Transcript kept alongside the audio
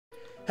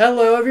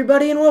Hello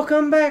everybody and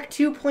welcome back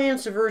to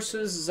Plants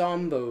vs.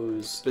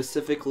 Zombos.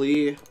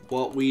 Specifically,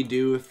 what we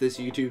do if this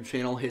YouTube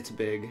channel hits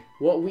big.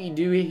 What we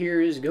do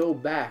here is go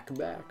back.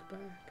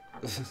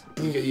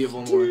 You have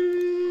one more.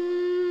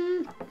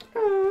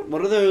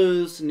 What are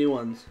those new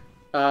ones?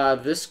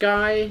 This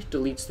guy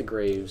deletes the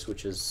graves,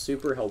 which is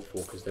super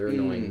helpful because they're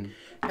annoying.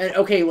 And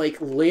okay, like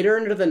later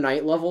into the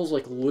night levels,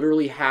 like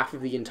literally half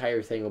of the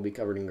entire thing will be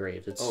covered in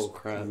graves. It's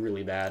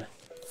really bad.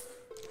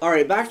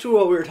 Alright, back to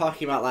what we were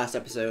talking about last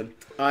episode.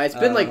 It's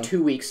been like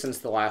 2 weeks since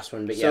the last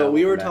one, but yeah. So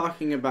we were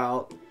talking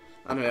about,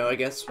 I don't know, I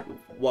guess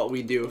what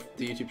we do if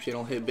the YouTube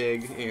channel hit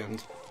big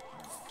and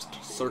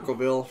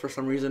Circleville for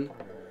some reason.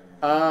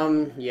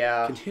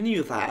 Yeah.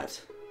 Continue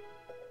that.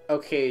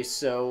 Okay,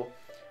 so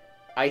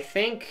I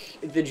think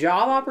the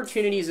job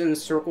opportunities in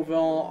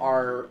Circleville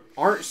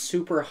aren't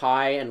super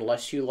high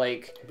unless you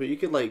like. But you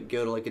could like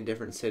go to like a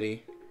different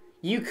city.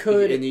 You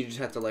could, and you just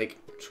have to like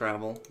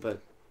travel, but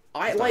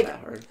I it's like. not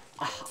that hard.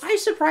 I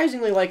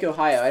surprisingly like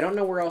Ohio. I don't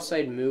know where else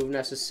I'd move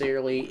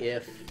necessarily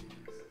if,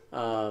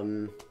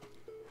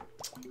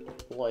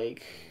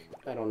 like,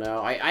 I don't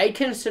know. I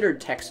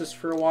considered Texas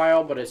for a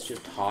while, but it's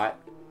just hot.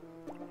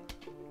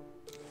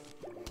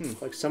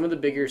 Like some of the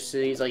bigger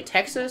cities, like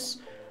Texas.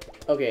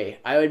 Okay,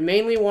 I would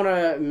mainly want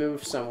to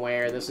move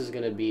somewhere. This is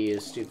going to be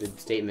a stupid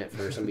statement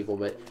for some people,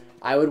 but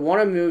I would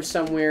want to move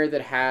somewhere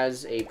that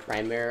has a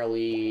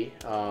primarily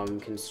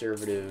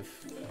conservative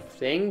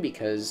thing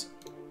because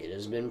it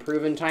has been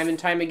proven time and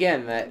time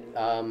again that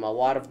a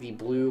lot of the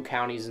blue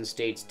counties and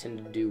states tend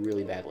to do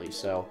really badly.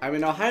 So I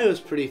mean,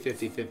 Ohio's pretty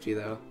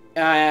 50-50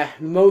 though.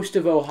 Most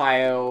of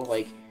Ohio,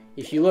 like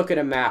if you look at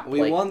a map,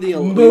 we like, won the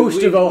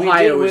most of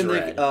Ohio is win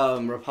red.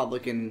 The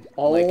Republican.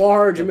 A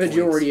large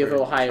majority of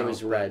Ohio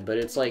is red, but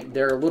it's like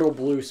there are little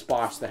blue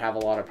spots that have a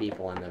lot of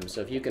people in them.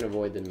 So if you can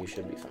avoid them, you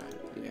should be fine.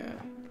 Yeah.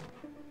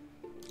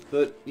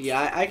 But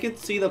yeah, I could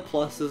see the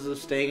pluses of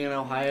staying in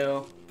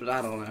Ohio, but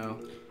I don't know.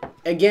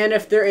 Again,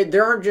 if there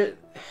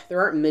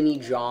aren't many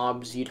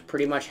jobs, you'd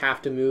pretty much have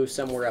to move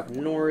somewhere up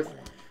north,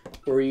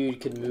 or you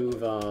could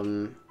move.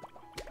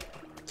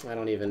 I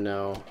don't even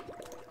know.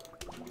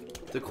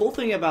 The cool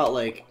thing about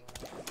like,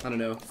 I don't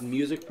know,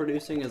 music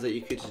producing is that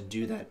you could just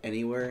do that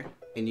anywhere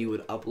and you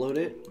would upload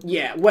it.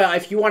 Yeah, well,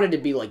 if you wanted to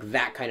be like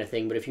that kind of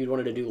thing, but if you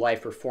wanted to do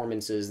live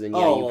performances, then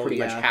yeah, you pretty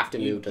much have to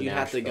move to Nashville. You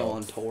have to go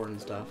on tour and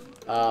stuff.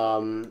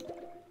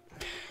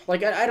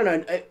 Like I don't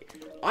know.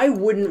 I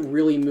wouldn't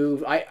really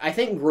move. I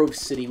think Grove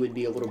City would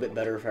be a little bit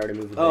better if I were to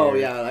move there. Oh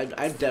yeah,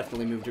 I'd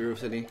definitely move to Grove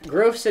City.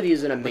 Grove City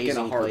is an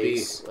amazing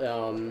place.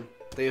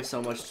 They have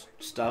so much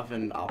stuff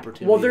and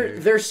opportunity. Well,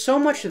 there's so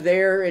much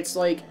there. It's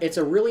like it's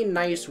a really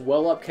nice,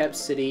 well-upkept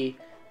city.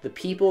 The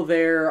people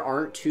there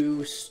aren't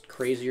too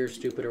crazy or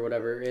stupid or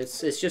whatever.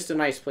 It's just a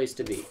nice place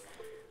to be.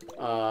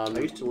 I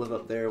used to live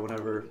up there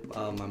whenever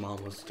my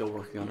mom was still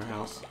working on her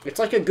house. It's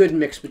like a good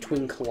mix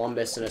between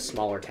Columbus and a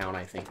smaller town,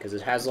 I think, because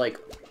it has like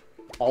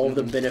all of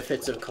the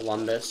benefits of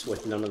Columbus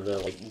with none of the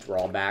like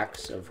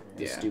drawbacks of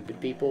the stupid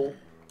people.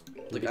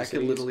 Like I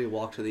could literally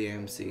walk to the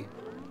AMC.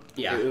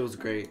 Yeah, it was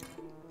great.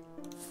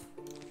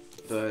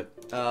 But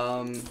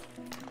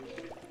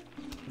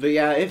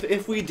yeah,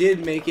 if we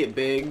did make it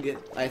big,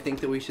 I think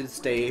that we should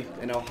stay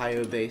an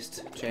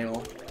Ohio-based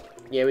channel.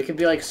 Yeah, we could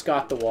be like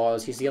Scott the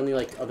Waz. He's the only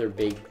like other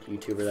big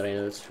YouTuber that I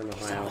know that's from Ohio.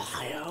 He's from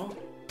Ohio?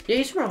 Yeah,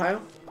 he's from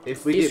Ohio.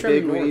 If we get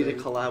big, we need to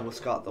collab with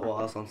Scott the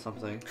Waz on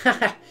something.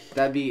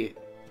 That'd be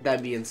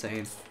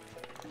insane.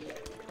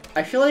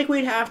 I feel like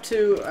we'd have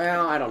to.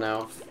 I don't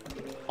know.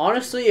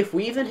 Honestly, if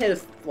we even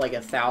hit like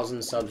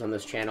 1,000 subs on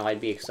this channel, I'd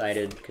be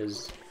excited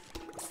because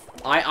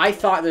I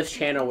thought this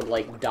channel would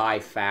like die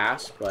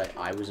fast, but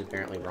I was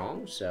apparently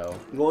wrong. So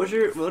what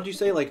did you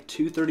say? Like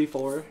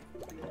 234?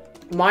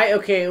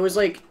 It was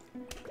like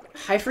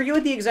I forget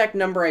what the exact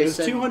number I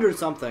said. It was 200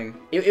 something.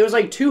 It was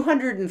like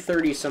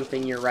 230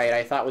 something. You're right.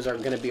 I thought was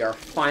going to be our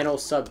final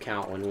sub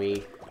count when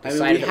we. I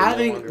mean, we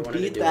haven't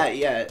beat that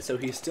yet, so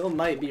he still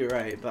might be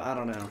right, but I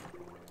don't know.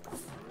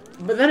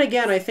 But then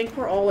again, I think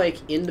we're all, like,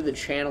 into the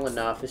channel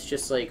enough. It's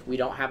just, like, we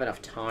don't have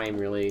enough time,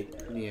 really.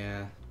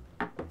 Yeah.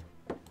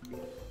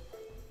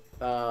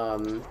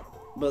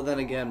 But then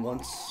again,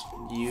 once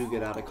you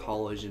get out of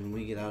college and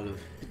we get out of...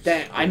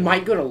 I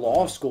might go to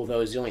law school, though,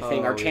 is the only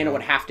thing. Our channel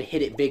would have to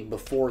hit it big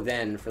before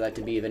then for that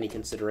to be of any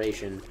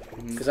consideration.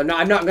 Because I'm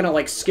not going to,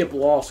 like, skip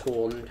law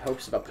school in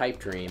hopes of a pipe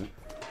dream.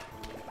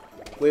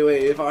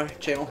 Wait, if our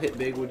channel hit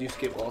big, would you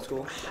skip law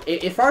school?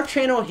 If our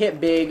channel hit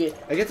big...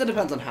 I guess it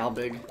depends on how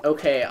big.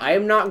 Okay, I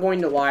am not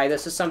going to lie.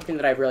 This is something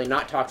that I've really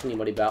not talked to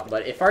anybody about.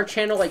 But if our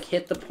channel, like,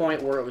 hit the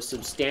point where it was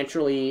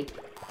substantially...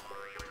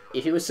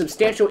 If it was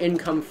substantial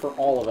income for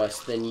all of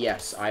us, then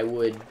yes, I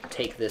would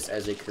take this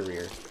as a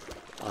career.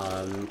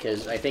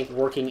 Because I think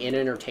working in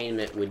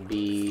entertainment would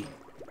be...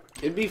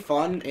 It'd be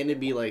fun, and it'd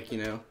be, like,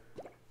 you know...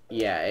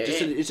 Yeah,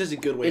 it's just a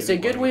good way It's a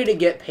good way to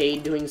get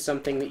paid doing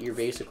something that you're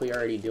basically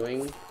already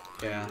doing.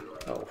 Yeah.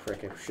 Oh,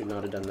 frick, I should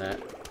not have done that.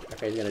 That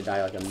guy's gonna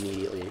die, like,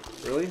 immediately.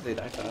 Really? They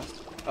die fast?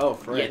 Oh,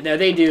 frick. Yeah, no,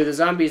 they do. The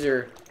zombies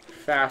are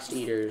fast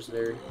eaters.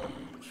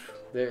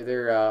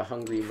 They're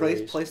hungry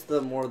boys. Place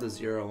the more of the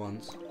 0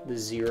 ones. The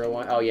 0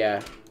 one? Oh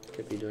yeah,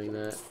 could be doing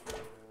that.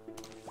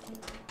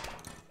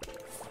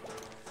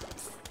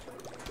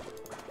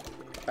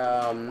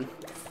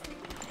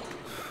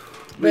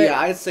 But yeah,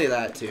 I'd say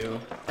that too.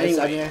 Anyway.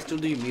 I mean, I still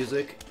do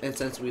music, and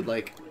since we'd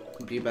like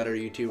be better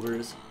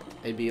YouTubers,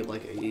 it'd be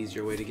like an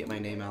easier way to get my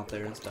name out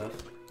there and stuff.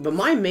 But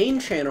my main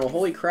channel,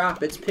 holy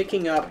crap, it's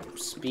picking up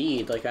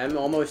speed. Like, I'm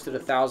almost at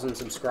 1,000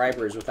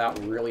 subscribers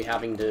without really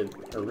having to,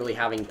 or really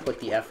having put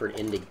the effort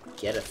in to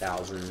get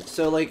 1,000.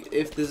 So, like,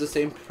 if does the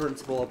same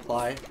principle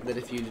apply that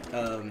if you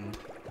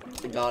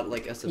got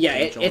like a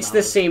substantial yeah, it's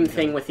the same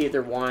thing with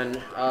either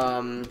one.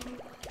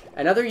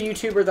 Another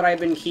YouTuber that I've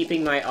been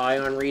keeping my eye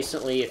on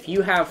recently, if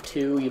you have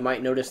too, you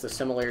might notice the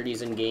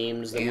similarities in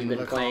games that we've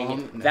been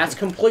playing. No. That's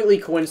completely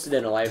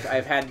coincidental.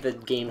 I've had the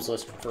games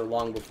list for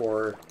long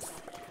before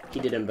he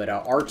did them, but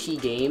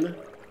RT Game.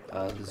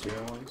 The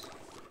 0 ones?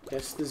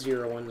 Yes, the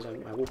 0 ones.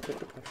 I will put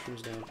the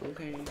questions down.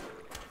 Okay.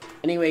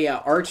 Anyway, yeah,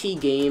 RT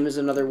Game is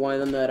another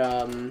one that,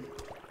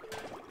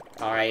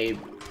 I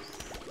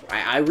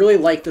really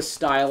like the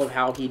style of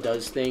how he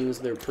does things.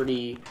 They're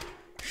pretty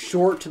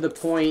short to the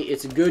point.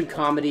 It's good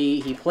comedy.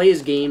 He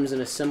plays games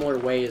in a similar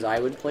way as I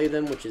would play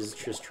them, which is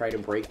just try to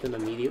break them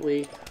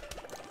immediately.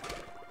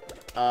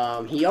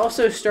 He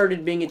also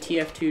started being a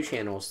TF2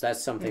 channel, so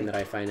that's something that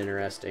I find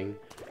interesting.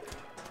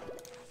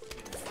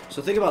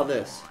 So think about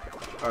this,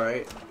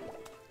 alright?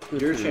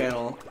 Your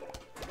channel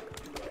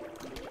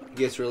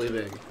gets really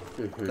big.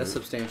 That's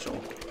substantial.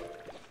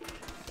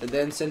 And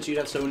then since you'd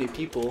have so many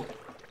people,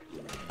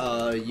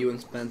 you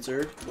and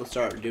Spencer will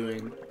start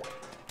doing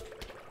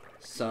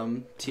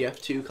some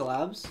TF2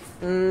 collabs.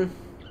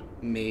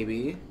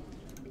 Maybe.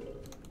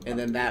 And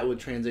then that would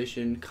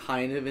transition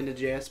kind of into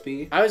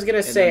JSP. I was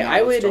gonna say,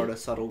 I would start a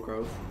subtle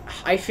growth.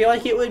 I feel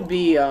like it would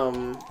be,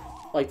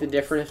 like the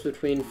difference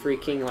between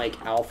freaking,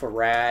 like, Alpha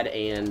Rad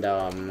and,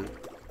 I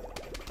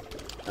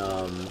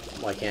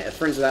can't,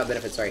 Friends Without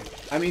Benefits, sorry.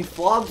 I mean,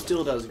 Flob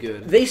still does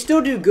good. They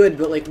still do good,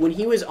 but, like, when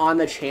he was on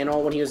the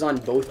channel, when he was on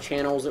both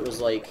channels, it was,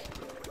 like,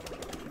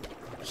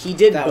 he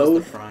did that both,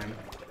 was the prime.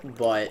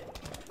 But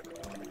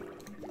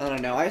I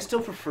don't know, I still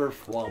prefer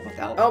Flob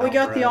without oh, we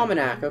got the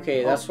Almanac,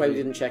 okay, Oh, that's why we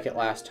sweet. didn't check it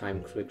last time,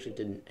 because we actually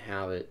didn't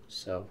have it,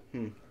 so.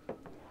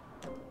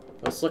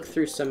 Let's look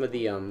through some of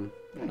the,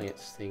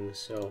 plants things,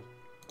 so.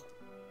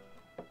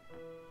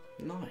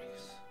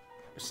 Nice.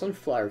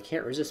 Sunflower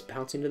can't resist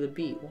bouncing to the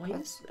beat. Why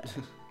is that?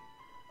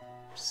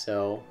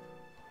 So,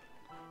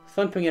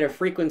 thumping at a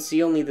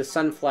frequency only the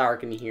sunflower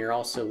can hear.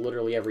 Also,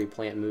 literally every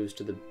plant moves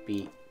to the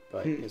beat,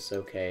 but it's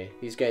okay.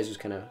 These guys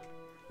just kind of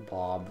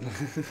bob.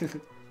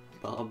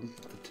 Bob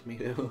the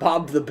tomato.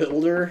 Bob the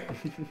Builder.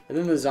 And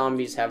then the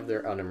zombies have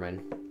their... Oh, never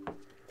mind.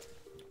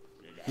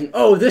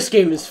 Oh, this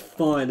game is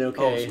fun,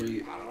 okay. Oh,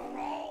 sweet.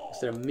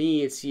 Instead of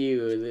me, it's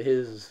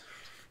you.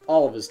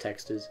 All of his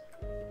text is...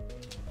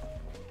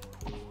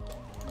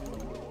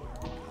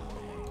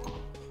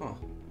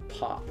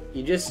 Pop.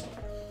 You just...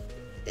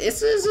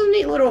 This is a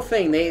neat little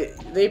thing.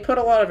 They put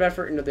a lot of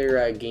effort into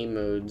their game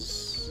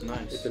modes.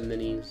 Nice. With the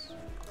minis.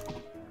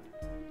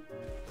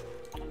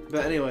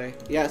 But anyway,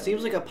 yeah, it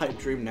seems like a pipe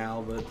dream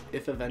now, but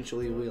if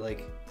eventually we,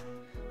 like,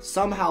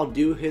 somehow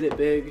do hit it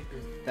big,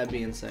 that'd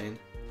be insane.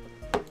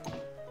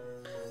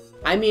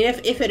 I mean,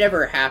 if it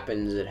ever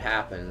happens, it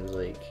happens.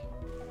 Like,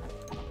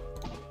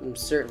 I'm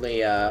certainly,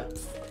 yeah.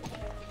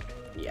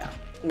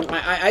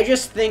 I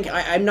just think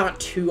I'm not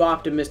too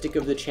optimistic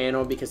of the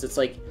channel because it's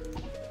like,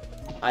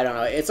 I don't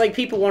know. It's like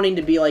people wanting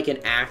to be like an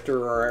actor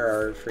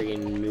or a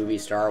freaking movie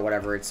star or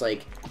whatever. It's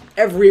like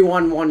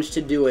everyone wants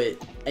to do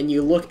it, and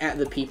you look at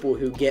the people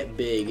who get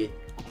big.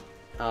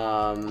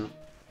 But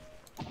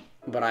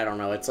I don't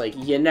know. It's like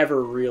you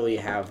never really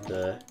have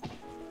the.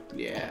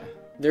 Yeah.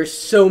 There's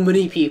so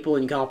many people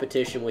in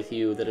competition with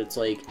you that it's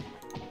like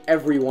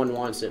everyone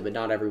wants it, but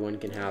not everyone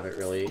can have it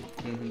really.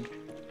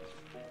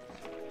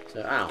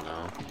 So, I don't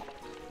know.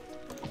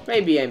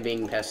 Maybe I'm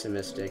being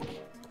pessimistic.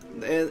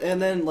 And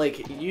then, like,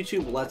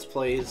 YouTube Let's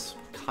Plays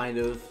kind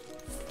of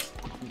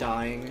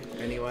dying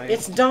anyway.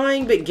 It's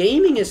dying, but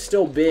gaming is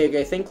still big.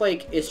 I think,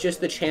 like, it's just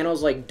the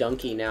channels like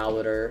Donkey now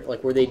that are,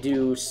 like, where they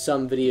do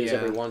some videos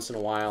every once in a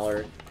while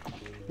are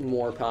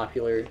more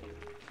popular.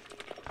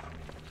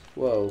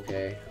 Whoa,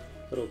 okay.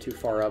 A little too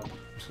far up.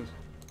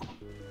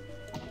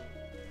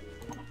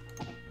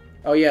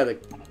 Oh, yeah, these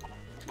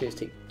guys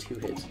take 2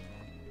 hits.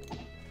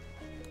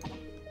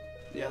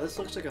 Yeah, this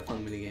looks like a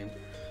fun minigame.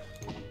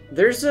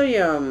 There's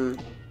a,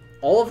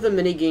 all of the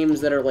minigames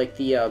that are like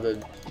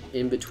the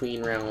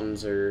in-between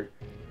rounds are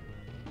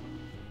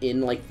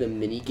in like the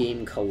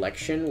minigame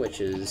collection, which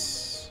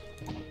is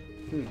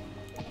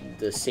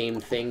the same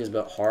things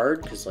but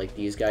hard, because like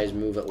these guys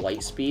move at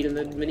light speed in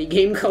the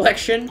minigame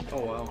collection. Oh,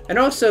 wow. And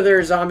also there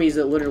are zombies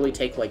that literally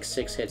take like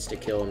 6 hits to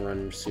kill and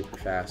run super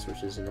fast,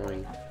 which is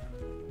annoying.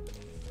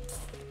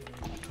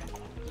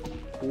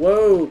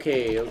 Whoa,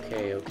 okay.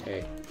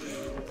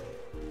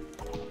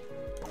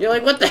 You're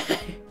like, what the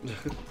heck?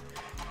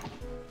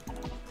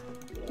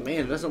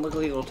 Man, it doesn't look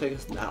like it'll take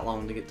us that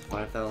long to get to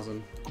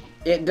 5,000.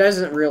 It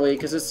doesn't really,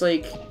 because it's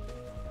like...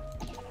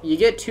 You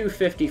get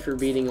 250 for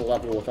beating a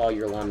level with all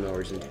your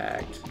lawnmowers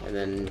intact, and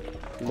then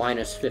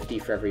minus 50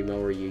 for every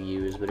mower you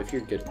use, but if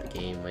you're good at the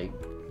game, like...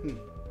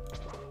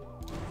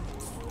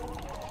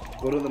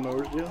 What do the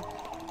mowers do?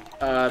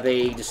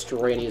 They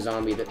destroy any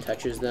zombie that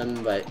touches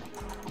them, but...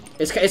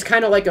 It's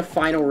kind of like a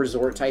final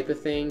resort type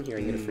of thing. Here,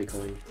 I get a free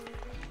coin.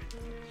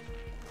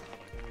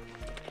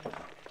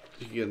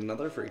 You can get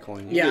another free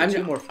coin. You yeah,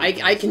 two more free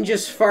coins. I can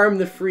just farm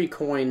the free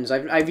coins.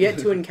 I've yet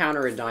to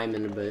encounter a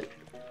diamond, but...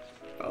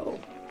 Oh.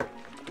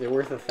 They're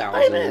worth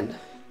 1,000. Diamond!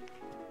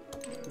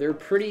 They're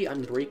pretty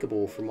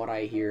unbreakable from what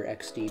I hear.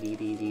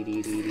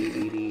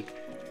 XDDDDDDDD.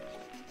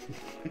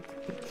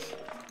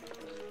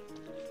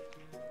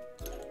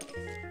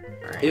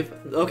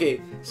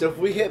 Okay, so if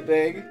we hit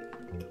big,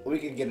 we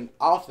could get an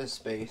office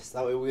space.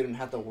 That way we didn't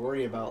have to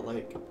worry about,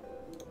 like...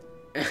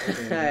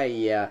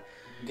 yeah.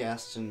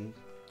 Guests and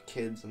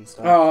kids and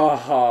stuff.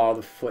 Oh,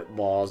 the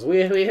footballs.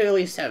 We at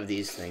least have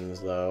these things,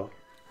 though.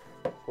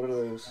 What are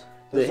those?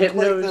 The Those look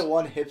like the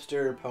one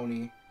hipster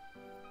pony.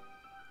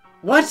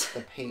 What?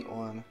 The paint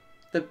one.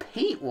 The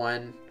paint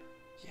one?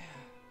 Yeah.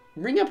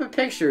 Bring up a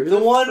picture. The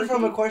one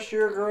from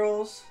Equestria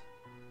Girls?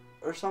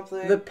 Or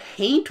something? The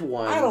paint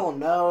one? I don't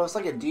know. It's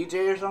like a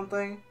DJ or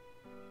something.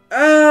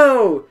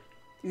 Oh!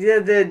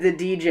 The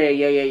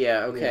DJ.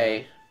 Yeah.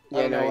 Okay. Yeah,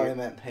 I don't know why I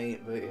meant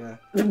paint, but yeah.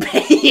 The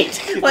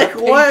paint? Like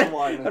the what? Paint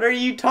one. What are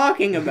you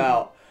talking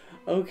about?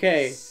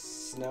 Okay.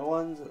 Snow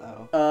ones?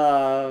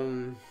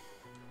 Oh.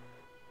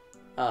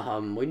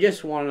 We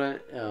just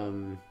wanna,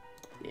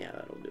 yeah,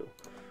 that'll do.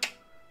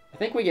 I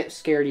think we get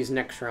Scaredy's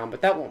next round,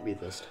 but that won't be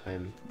this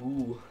time.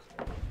 Ooh.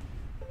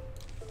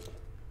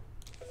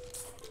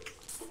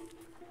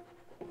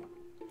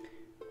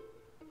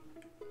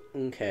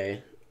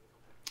 Okay.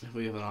 If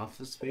we have an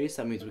office space,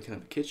 that means we can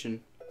have a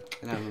kitchen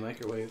and have a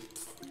microwave.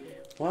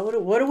 What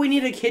do we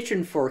need a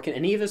kitchen for? Can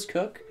any of us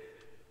cook?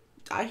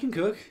 I can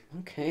cook.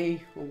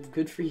 Okay, well,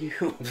 good for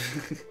you.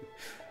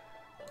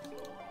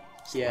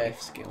 Yeah.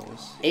 Life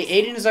skills.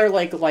 Aiden's our,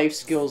 like, life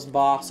skills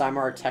boss. I'm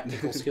our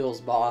technical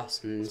skills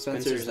boss. And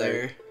Spencer's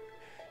there.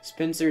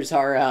 Spencer's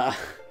our,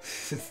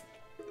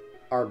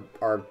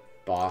 our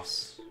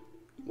boss.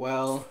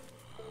 Well.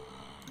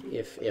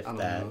 If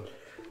that.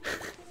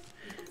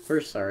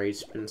 We're sorry,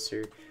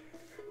 Spencer.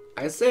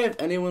 I'd say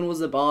if anyone was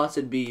the boss,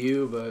 it'd be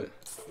you, but...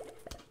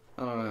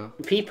 I don't know.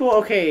 People,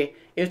 okay,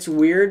 it's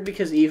weird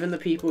because even the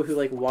people who,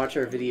 like, watch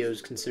our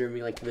videos consider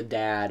me, like, the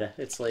dad.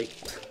 It's like...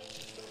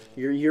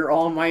 You're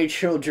all my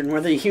children,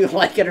 whether you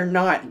like it or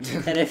not.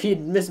 And if you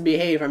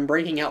misbehave, I'm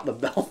breaking out the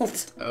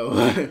belt.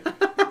 Oh.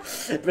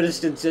 But it's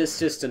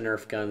just a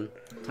Nerf gun.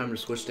 Time to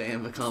switch to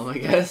Amicom, I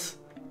guess.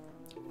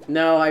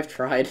 No, I've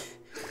tried.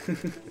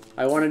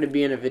 I wanted to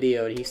be in a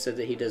video, and he said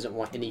that he doesn't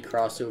want any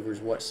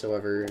crossovers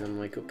whatsoever. And I'm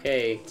like,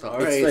 okay.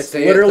 Alright, it's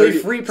literally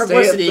free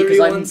publicity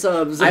because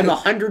I'm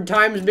 100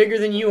 times bigger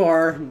than you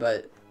are,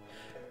 but...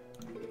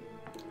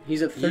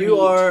 He's at 32 You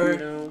are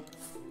now.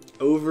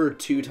 over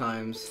 2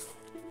 times.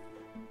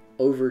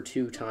 Over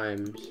 2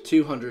 times.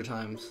 200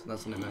 times.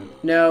 That's what I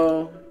meant.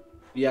 No.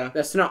 Yeah.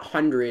 That's not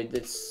 100.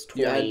 That's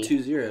 20. You add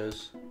 2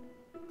 zeros.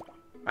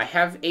 I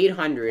have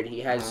 800.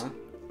 He has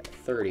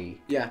 30.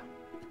 Yeah.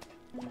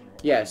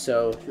 Yeah,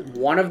 so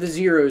one of the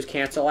zeros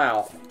cancel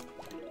out.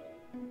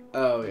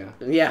 Oh, yeah.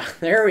 Yeah,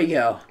 there we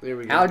go. There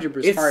we go.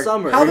 Algebra's hard. It's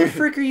summer. How the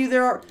frick are you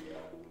there?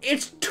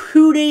 It's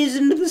 2 days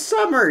into the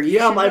summer.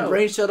 Yeah, my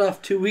brain shut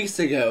off 2 weeks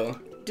ago.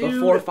 Dude,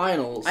 before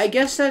finals. I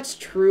guess that's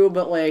true,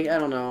 but, like, I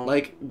don't know.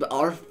 Like,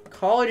 our...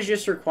 College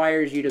just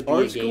requires you to be a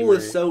gamer. Our school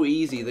is so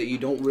easy that you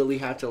don't really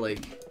have to, like...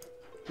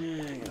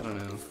 I don't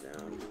know.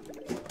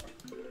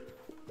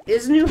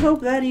 Is New Hope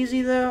that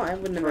easy, though? I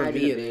wouldn't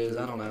imagine it is.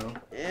 I don't know.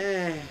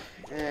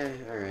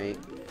 Alright.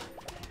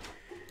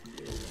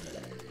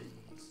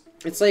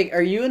 It's like,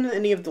 are you in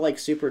any of the, like,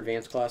 super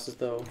advanced classes,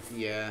 though?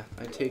 Yeah,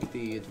 I take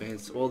the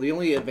advanced... Well, the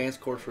only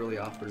advanced course really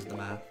offered is the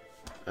math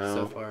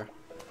so far.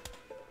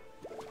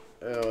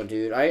 Oh,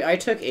 dude. I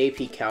took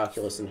AP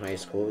Calculus in high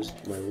school. It was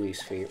my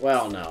least favorite.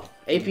 Well, no.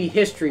 AP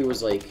History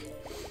was, like,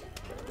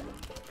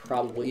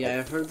 probably... Yeah,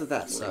 I've heard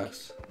that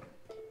sucks.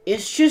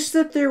 It's just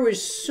that there was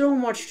so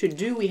much to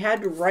do. We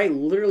had to write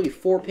literally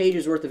 4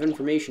 pages worth of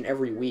information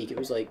every week. It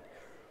was like...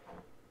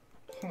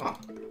 Huh.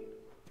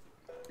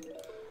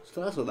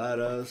 So that's what that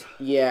is.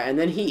 Yeah, and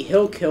then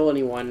he'll kill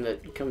anyone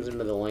that comes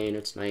into the lane.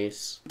 It's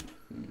nice.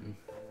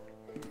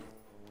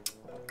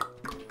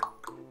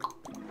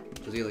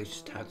 Does he, like,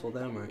 just tackle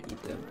them or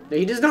eat them? No,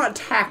 he does not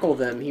tackle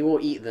them. He will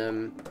eat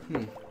them.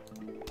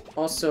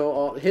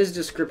 Also, his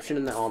description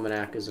in the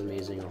almanac is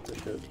amazing. I'll have to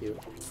show it to you.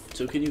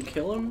 So can you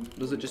kill him?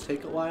 Does it just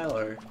take a while,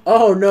 or...?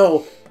 Oh,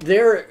 no.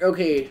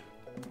 Okay.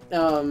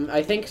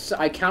 I think...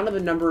 I counted the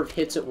number of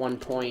hits at one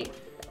point.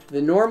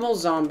 The normal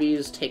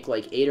zombies take,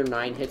 like, 8 or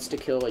 9 hits to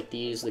kill, like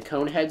these. The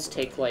cone heads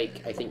take,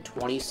 like, I think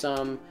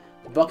 20-some.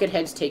 Bucket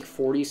heads take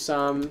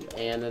 40-some.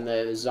 And then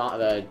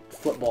the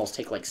footballs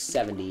take, like,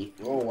 70.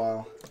 Oh,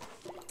 wow.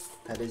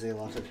 That is a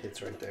lot of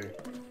hits right there.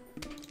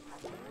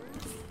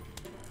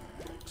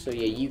 So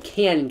yeah, you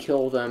can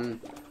kill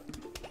them,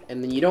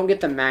 And then you don't get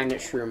the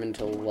magnet shroom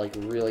until, like,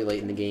 really late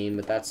in the game,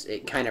 but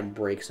it kind of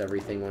breaks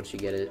everything once you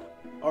get it.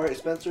 Alright,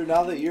 Spencer,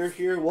 now that you're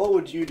here, what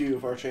would you do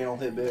if our channel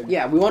hit big?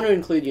 Yeah, we want to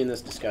include you in this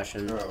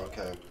discussion. Oh,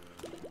 okay.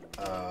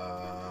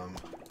 I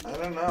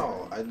don't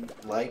know. I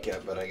like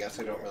it, but I guess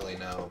I don't really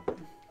know.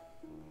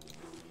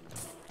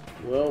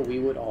 Well, we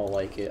would all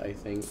like it, I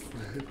think.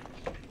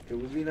 It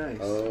would be nice.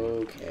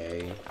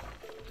 Okay.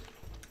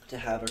 To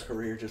have a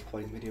career just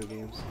playing video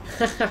games.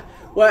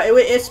 Well,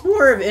 it's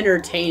more of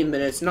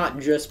entertainment. It's not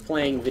just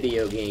playing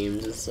video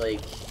games. It's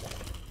like...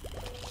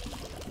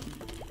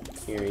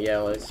 Here, yeah,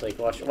 let's like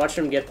watch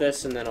him get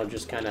this, and then I'll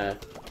just kind of...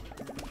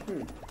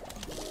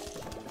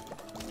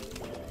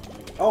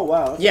 Oh,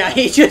 wow. Yeah,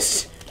 he's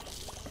just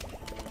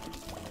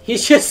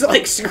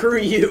like, screw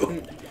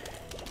you.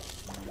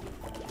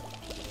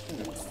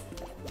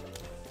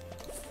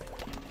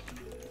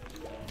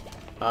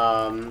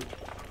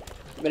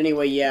 But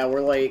anyway, yeah,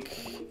 we're like...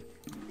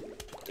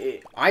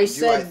 I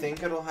said... Do I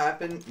think it'll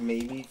happen?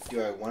 Maybe.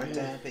 Do I want it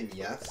to happen?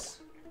 Yes.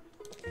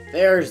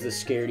 There's the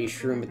scaredy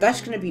shroom, but that's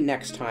gonna be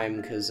next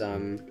time, because,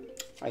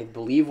 I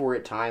believe we're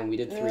at time. We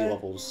did 3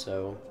 levels,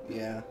 so...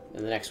 Yeah.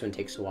 And the next one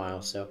takes a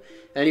while, so...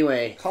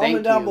 Anyway,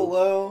 comment down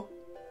below,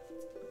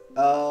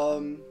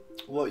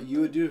 what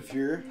you would do if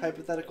your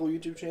hypothetical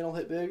YouTube channel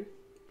hit big.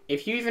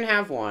 If you even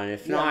have one.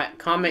 If not,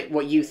 comment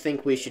what you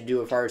think we should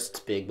do if ours is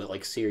big, but,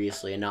 like,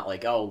 seriously, and not,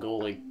 like, oh, go,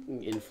 like,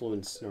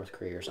 influence North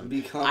Korea or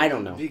something. I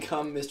don't know.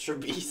 Become Mr.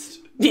 Beast.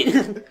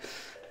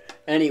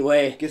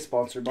 Anyway, get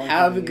sponsored by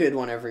have a good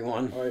one,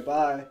 everyone. Alright,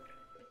 bye.